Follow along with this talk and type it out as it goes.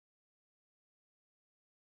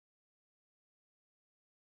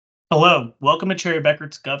Hello, welcome to Cherry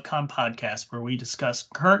Beckert's GovCon podcast, where we discuss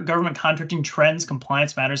current government contracting trends,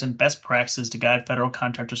 compliance matters, and best practices to guide federal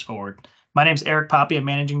contractors forward. My name is Eric Poppy, I'm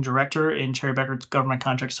Managing Director in Cherry Beckert's Government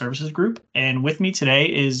Contract Services Group, and with me today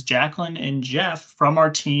is Jacqueline and Jeff from our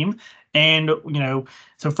team. And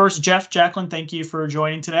so first, Jacqueline, thank you for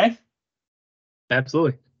joining today.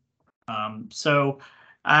 Absolutely. So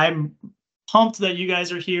I'm pumped that you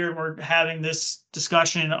guys are here and we're having this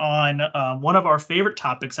discussion on one of our favorite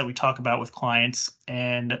topics that we talk about with clients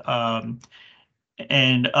and other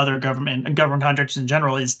government contractors in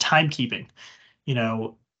general is timekeeping.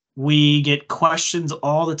 We get questions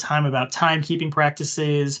all the time about timekeeping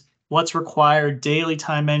practices, what's required, daily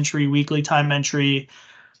time entry, weekly time entry.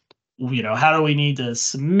 How do we need to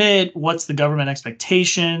submit? What's the government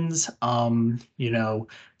expectations?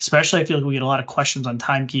 Especially I feel like we get a lot of questions on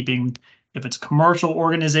timekeeping if it's a commercial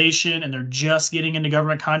organization and they're just getting into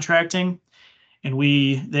government contracting, and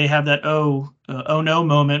they have that oh no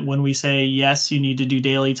moment when we say yes, you need to do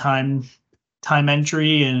daily time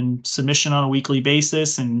entry and submission on a weekly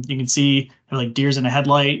basis, and you can see they're like deers in the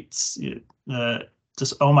headlights.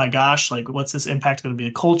 Just oh my gosh, like what's this impact going to be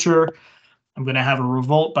a culture? I'm going to have a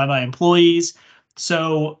revolt by my employees.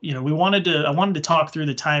 So I wanted to talk through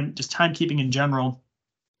timekeeping in general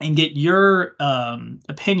and get your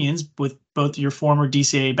opinions with both your former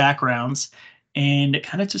DCA backgrounds and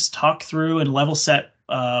kind of just talk through and level set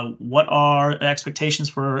what are the expectations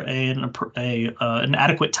for an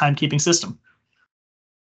adequate timekeeping system.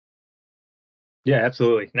 Yeah,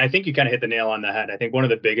 absolutely. And I think you kind of hit the nail on the head. I think one of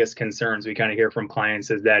the biggest concerns we kind of hear from clients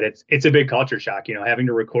is that it's a big culture shock, having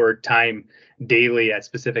to record time daily at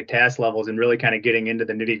specific task levels and really kind of getting into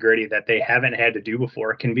the nitty gritty that they haven't had to do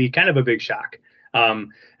before can be kind of a big shock.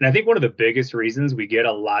 And I think one of the biggest reasons we get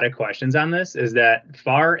a lot of questions on this is that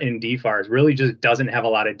FAR and DFARS really just doesn't have a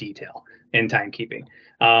lot of detail in timekeeping.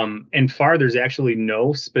 In FAR, there's actually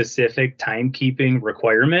no specific timekeeping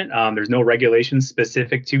requirement. There's no regulation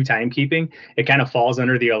specific to timekeeping. It kind of falls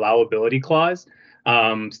under the allowability clause,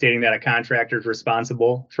 stating that a contractor is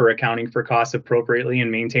responsible for accounting for costs appropriately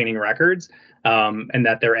and maintaining records, and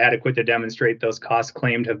that they're adequate to demonstrate those costs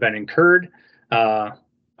claimed have been incurred,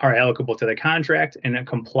 are applicable to the contract, and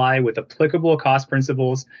comply with applicable cost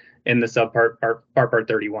principles in the subpart part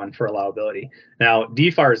 31 for allowability. Now,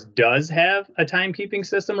 DFARS does have a timekeeping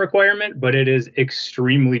system requirement, but it is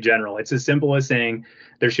extremely general. It's as simple as saying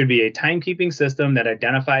there should be a timekeeping system that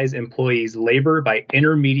identifies employees' labor by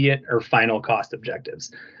intermediate or final cost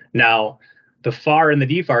objectives. Now, the FAR and the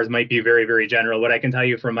DFARS might be very, very general. What I can tell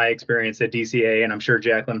you from my experience at DCAA, and I'm sure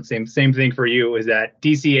Jacqueline, same thing for you, is that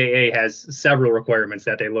DCAA has several requirements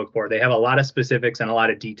that they look for. They have a lot of specifics and a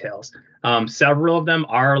lot of details. Several of them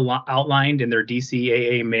are outlined in their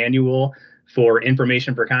DCAA manual for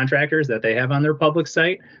information for contractors that they have on their public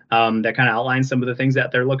site, that kind of outlines some of the things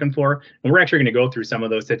that they're looking for. And we're actually going to go through some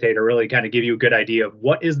of those today to really kind of give you a good idea of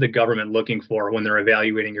what is the government looking for when they're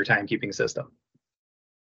evaluating your timekeeping system.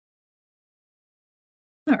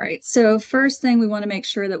 All right. So first thing, we want to make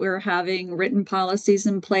sure that we're having written policies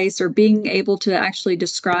in place or being able to actually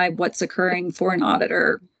describe what's occurring for an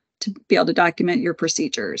auditor to be able to document your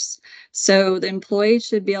procedures. So the employee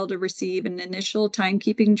should be able to receive an initial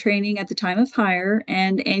timekeeping training at the time of hire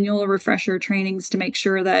and annual refresher trainings to make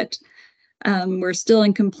sure that we're still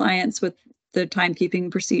in compliance with the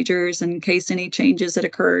timekeeping procedures in case any changes had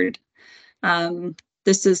occurred.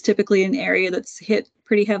 This is typically an area that's hit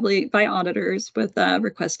pretty heavily by auditors with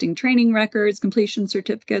requesting training records, completion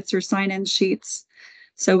certificates, or sign-in sheets,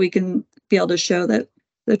 so we can be able to show that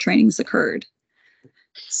the trainings occurred.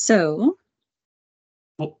 So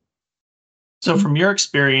from your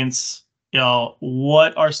experience,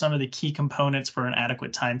 what are some of the key components for an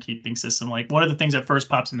adequate timekeeping system? Like, one of the things that first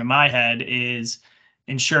pops into my head is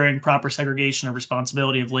ensuring proper segregation of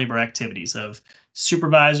responsibility of labor activities. Of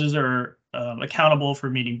supervisors are accountable for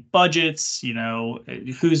meeting budgets,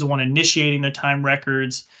 who's the one initiating the time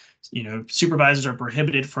records. Supervisors are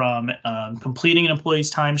prohibited from completing an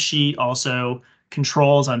employee's timesheet, also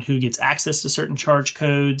controls on who gets access to certain charge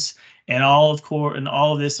codes, and all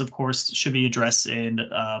of this, of course, should be addressed in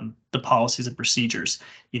the policies and procedures.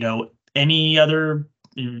 Any other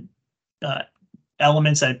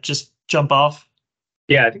elements that just jump off?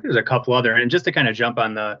 Yeah, I think there's a couple other, and just to kind of jump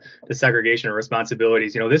on the segregation of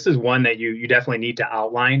responsibilities, this is one that you definitely need to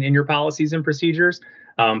outline in your policies and procedures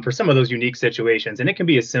for some of those unique situations. And it can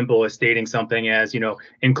be as simple as stating something as,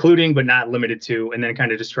 including but not limited to, and then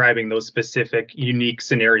kind of describing those specific unique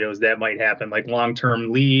scenarios that might happen, like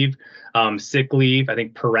long-term leave, sick leave. I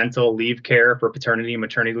think parental leave care for paternity and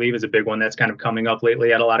maternity leave is a big one that's kind of coming up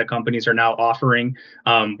lately. At a lot of companies are now offering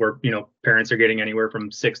where, parents are getting anywhere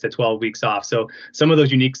from 6 to 12 weeks off. So some of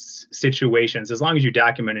those unique situations, as long as you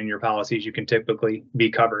document in your policies, you can typically be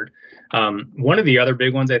covered. One of the other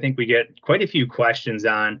big ones I think we get quite a few questions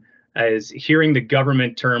on is hearing the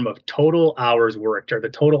government term of total hours worked, or the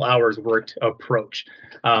total hours worked approach.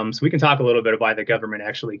 So we can talk a little bit about why the government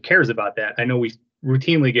actually cares about that. I know we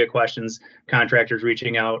routinely get questions, contractors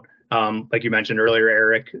reaching out, like you mentioned earlier,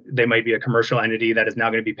 Eric, they might be a commercial entity that is now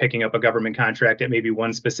going to be picking up a government contract at maybe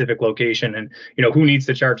one specific location. And, who needs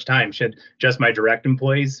to charge time? Should just my direct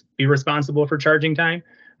employees be responsible for charging time?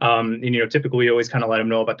 And, typically we always kind of let them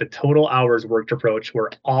know about the total hours worked approach,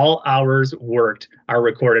 where all hours worked are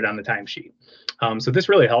recorded on the timesheet. So this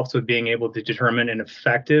really helps with being able to determine an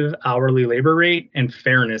effective hourly labor rate and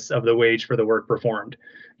fairness of the wage for the work performed.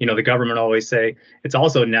 The government always say it's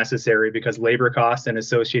also necessary because labor costs and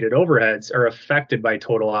associated overheads are affected by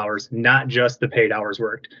total hours, not just the paid hours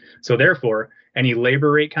worked. So therefore, any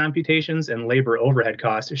labor rate computations and labor overhead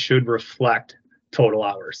costs should reflect total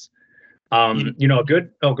hours. Oh,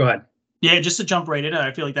 go ahead. Yeah, just to jump right in,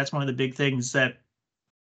 I feel like that's one of the big things that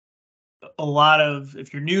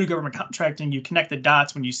if you're new to government contracting, you connect the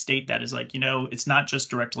dots when you state that is like, it's not just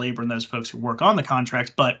direct labor and those folks who work on the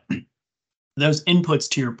contracts, but those inputs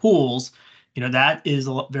to your pools, that is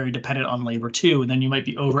very dependent on labor too. And then you might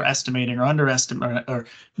be overestimating or underestimating, or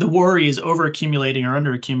the worry is over accumulating or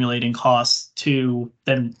under accumulating costs to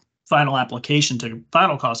then final application to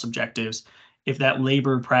final cost objectives if that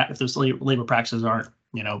if those labor practices aren't,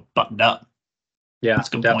 buttoned up. Yeah, that's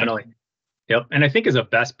a good definitely. point. Yep. And I think as a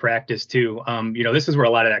best practice too, this is where a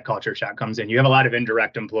lot of that culture shock comes in. You have a lot of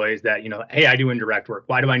indirect employees that, hey, I do indirect work.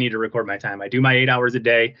 Why do I need to record my time? I do my 8 hours a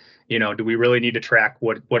day. Do we really need to track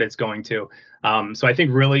what it's going to? So I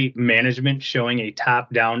think really management showing a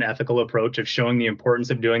top-down ethical approach of showing the importance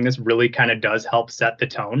of doing this really kind of does help set the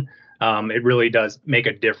tone. It really does make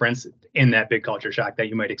a difference in that big culture shock that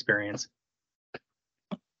you might experience.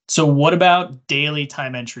 So what about daily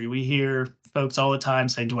time entry? We hear folks all the time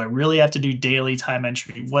saying, do I really have to do daily time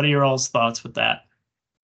entry? What are your all's thoughts with that?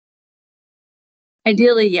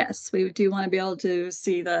 Ideally, yes. We do want to be able to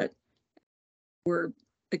see that we're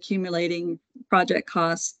accumulating project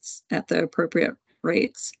costs at the appropriate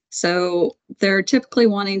rates. So they're typically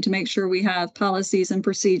wanting to make sure we have policies and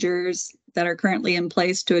procedures that are currently in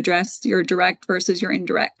place to address your direct versus your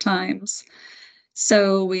indirect times.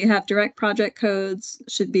 So we have direct project codes,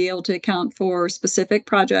 should be able to account for specific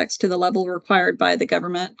projects to the level required by the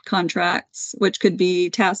government contracts, which could be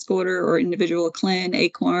task order or individual CLIN,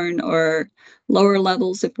 ACORN, or lower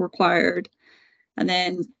levels if required. And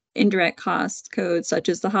then indirect cost codes such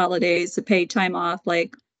as the holidays, the paid time off,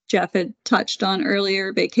 like Jeff had touched on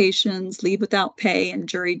earlier, vacations, leave without pay, and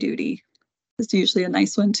jury duty. It's usually a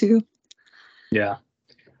nice one too. Yeah.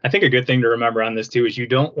 I think a good thing to remember on this too is you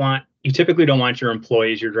typically don't want your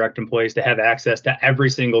direct employees to have access to every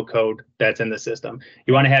single code that's in the system.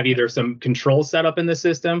 You want to have either some control set up in the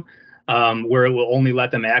system where it will only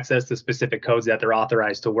let them access the specific codes that they're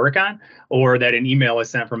authorized to work on, or that an email is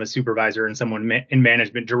sent from a supervisor and someone in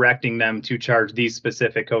management directing them to charge these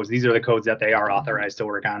specific codes. These are the codes that they are authorized to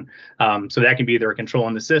work on. So that can be either a control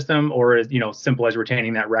in the system or as simple as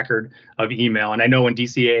retaining that record of email. And I know when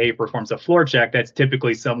DCAA performs a floor check, that's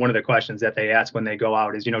typically one of the questions that they ask when they go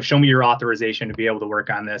out is, show me your authorization to be able to work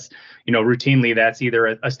on this. Routinely that's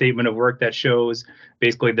either a statement of work that shows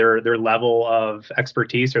basically their level of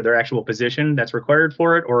expertise or their actual position that's required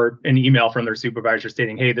for it, or an email from their supervisor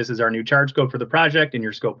stating, hey, this is our new charge code for the project and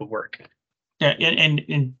your scope of work. Yeah,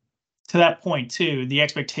 and to that point too, the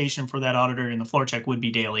expectation for that auditor in the floor check would be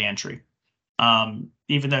daily entry.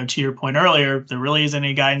 Even though to your point earlier, there really isn't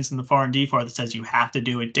any guidance in the FAR and DFAR that says you have to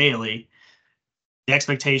do it daily. The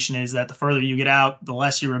expectation is that the further you get out, the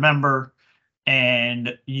less you remember,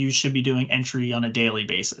 and you should be doing entry on a daily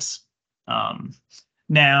basis.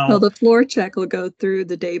 Now, well, the floor check will go through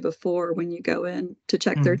the day before when you go in to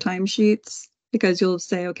check their timesheets, because you'll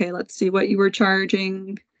say, okay, let's see what you were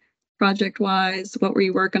charging project wise. What were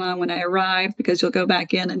you working on when I arrived? Because you'll go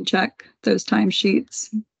back in and check those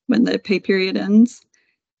timesheets when the pay period ends.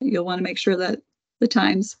 You'll want to make sure that the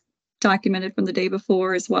time's documented from the day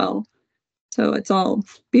before as well. So it's all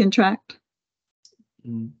being tracked.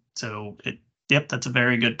 Yep, that's a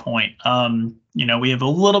very good point. We have a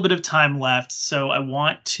little bit of time left, so I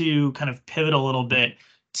want to kind of pivot a little bit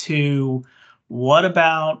to what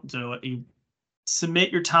about you submit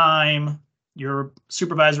your time, your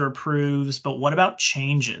supervisor approves, but what about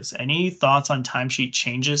changes? Any thoughts on timesheet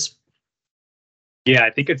changes? Yeah, I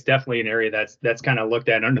think it's definitely an area that's kind of looked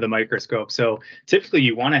at under the microscope. So typically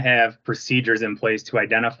you want to have procedures in place to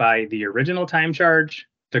identify the original time charge,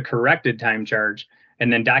 the corrected time charge,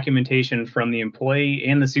 and then documentation from the employee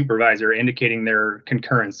and the supervisor indicating their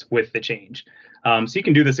concurrence with the change. So you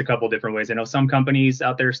can do this a couple different ways. I know some companies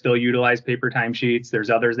out there still utilize paper timesheets. There's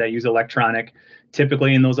others that use electronic.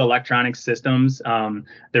 Typically in those electronic systems,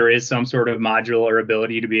 there is some sort of module or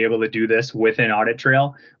ability to be able to do this with an audit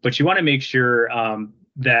trail, but you want to make sure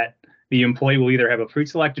that the employee will either have a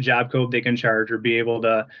pre-selected job code they can charge or be able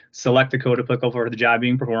to select the code applicable for the job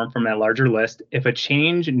being performed from that larger list. If a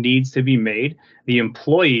change needs to be made, the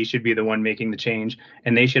employee should be the one making the change,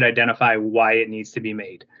 and they should identify why it needs to be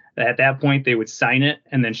made. At that point, they would sign it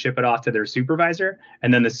and then ship it off to their supervisor,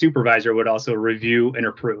 and then the supervisor would also review and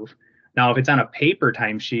approve. Now, if it's on a paper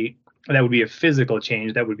timesheet, that would be a physical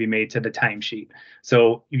change that would be made to the timesheet.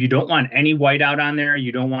 So if you don't want any whiteout on there,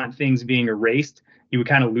 you don't want things being erased, you would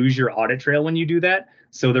kind of lose your audit trail when you do that.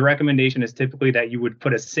 So the recommendation is typically that you would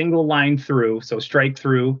put a single line through, so strike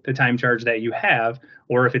through the time charge that you have,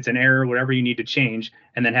 or if it's an error, whatever you need to change,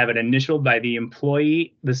 and then have it initialed by the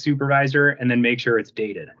employee, the supervisor, and then make sure it's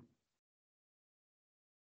dated.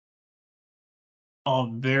 All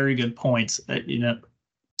very good points.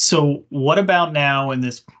 So what about now in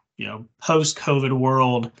this, post-COVID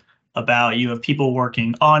world about you have people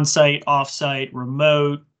working on-site, off-site,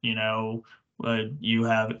 remote, you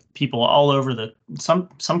have people all over some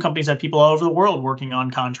companies have people all over the world working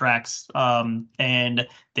on contracts, and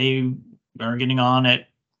they are getting on at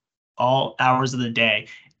all hours of the day.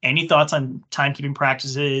 Any thoughts on timekeeping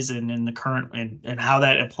practices and in the current and how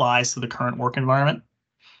that applies to the current work environment?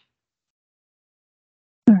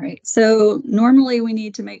 All right. So normally we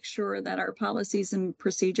need to make sure that our policies and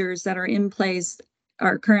procedures that are in place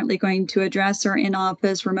are currently going to address our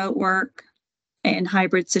in-office, remote work, and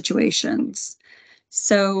hybrid situations.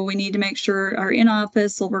 So we need to make sure our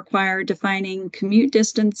in-office will require defining commute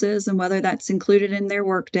distances and whether that's included in their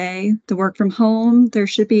workday. The work from home, there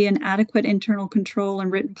should be an adequate internal control and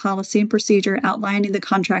written policy and procedure outlining the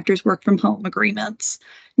contractor's work from home agreements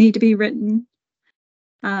need to be written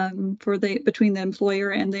between the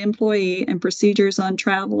employer and the employee, and procedures on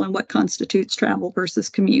travel and what constitutes travel versus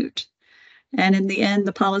commute. And in the end,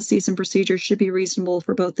 the policies and procedures should be reasonable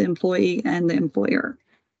for both the employee and the employer.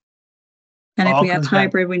 And if we have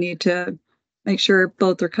hybrid, we need to make sure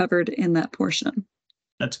both are covered in that portion.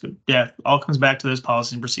 That's good. Yeah, all comes back to those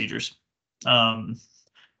policies and procedures.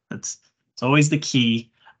 It's always the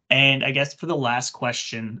key. And I guess for the last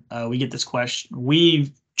question, we get this question.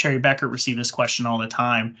 Cherry Becker received this question all the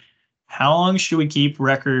time. How long should we keep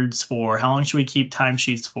records for? How long should we keep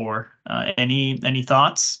timesheets for? Any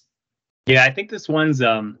thoughts? Yeah, I think this one's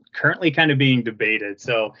currently kind of being debated.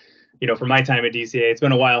 So, for my time at DCA, it's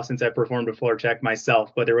been a while since I performed a floor check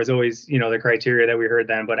myself, but there was always, the criteria that we heard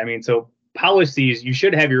then. But so policies, you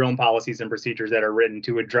should have your own policies and procedures that are written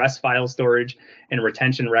to address file storage and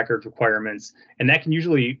retention record requirements. And that can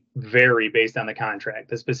usually vary based on the contract,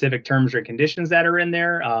 the specific terms and conditions that are in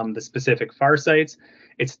there, the specific FAR sites.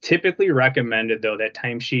 It's typically recommended, though, that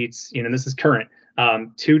timesheets, this is current,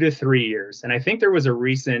 2 to 3 years. And I think there was a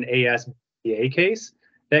recent ASBA case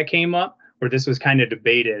that came up where this was kind of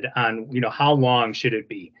debated on, how long should it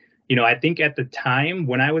be? I think at the time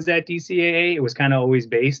when I was at DCAA, it was kind of always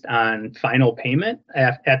based on final payment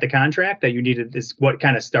at the contract that you needed. This what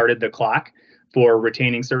kind of started the clock for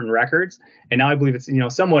retaining certain records. And now I believe it's,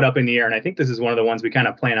 somewhat up in the air. And I think this is one of the ones we kind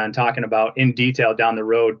of plan on talking about in detail down the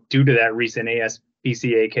road due to that recent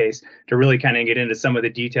ASBCA case to really kind of get into some of the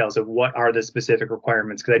details of what are the specific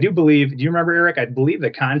requirements. Because I do you remember, Eric? I believe the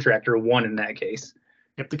contractor won in that case.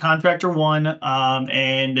 Yep, the contractor won,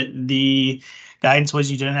 and the guidance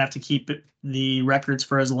was you didn't have to keep the records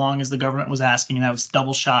for as long as the government was asking, and that was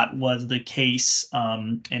double shot was the case,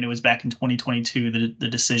 and it was back in 2022, the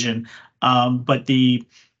decision. But the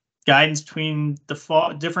guidance between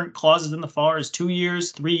the different clauses in the FAR is 2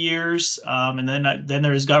 years, 3 years, and then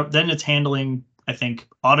it's handling, I think,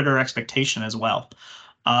 auditor expectation as well.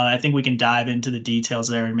 I think we can dive into the details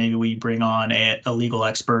there, and maybe we bring on a legal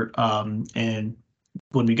expert and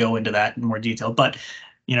when we go into that in more detail. But,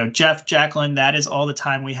 Jeff, Jacqueline, that is all the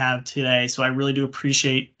time we have today. So I really do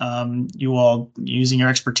appreciate you all using your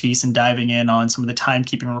expertise and diving in on some of the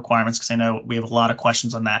timekeeping requirements, because I know we have a lot of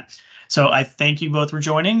questions on that. So I thank you both for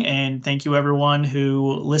joining, and thank you everyone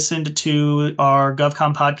who listened to our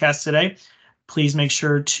GovCon podcast today. Please make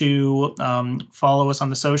sure to follow us on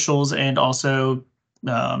the socials, and also,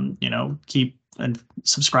 keep and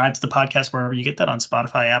subscribe to the podcast wherever you get that, on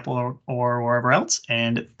Spotify, Apple, or wherever else.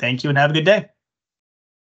 And thank you and have a good day.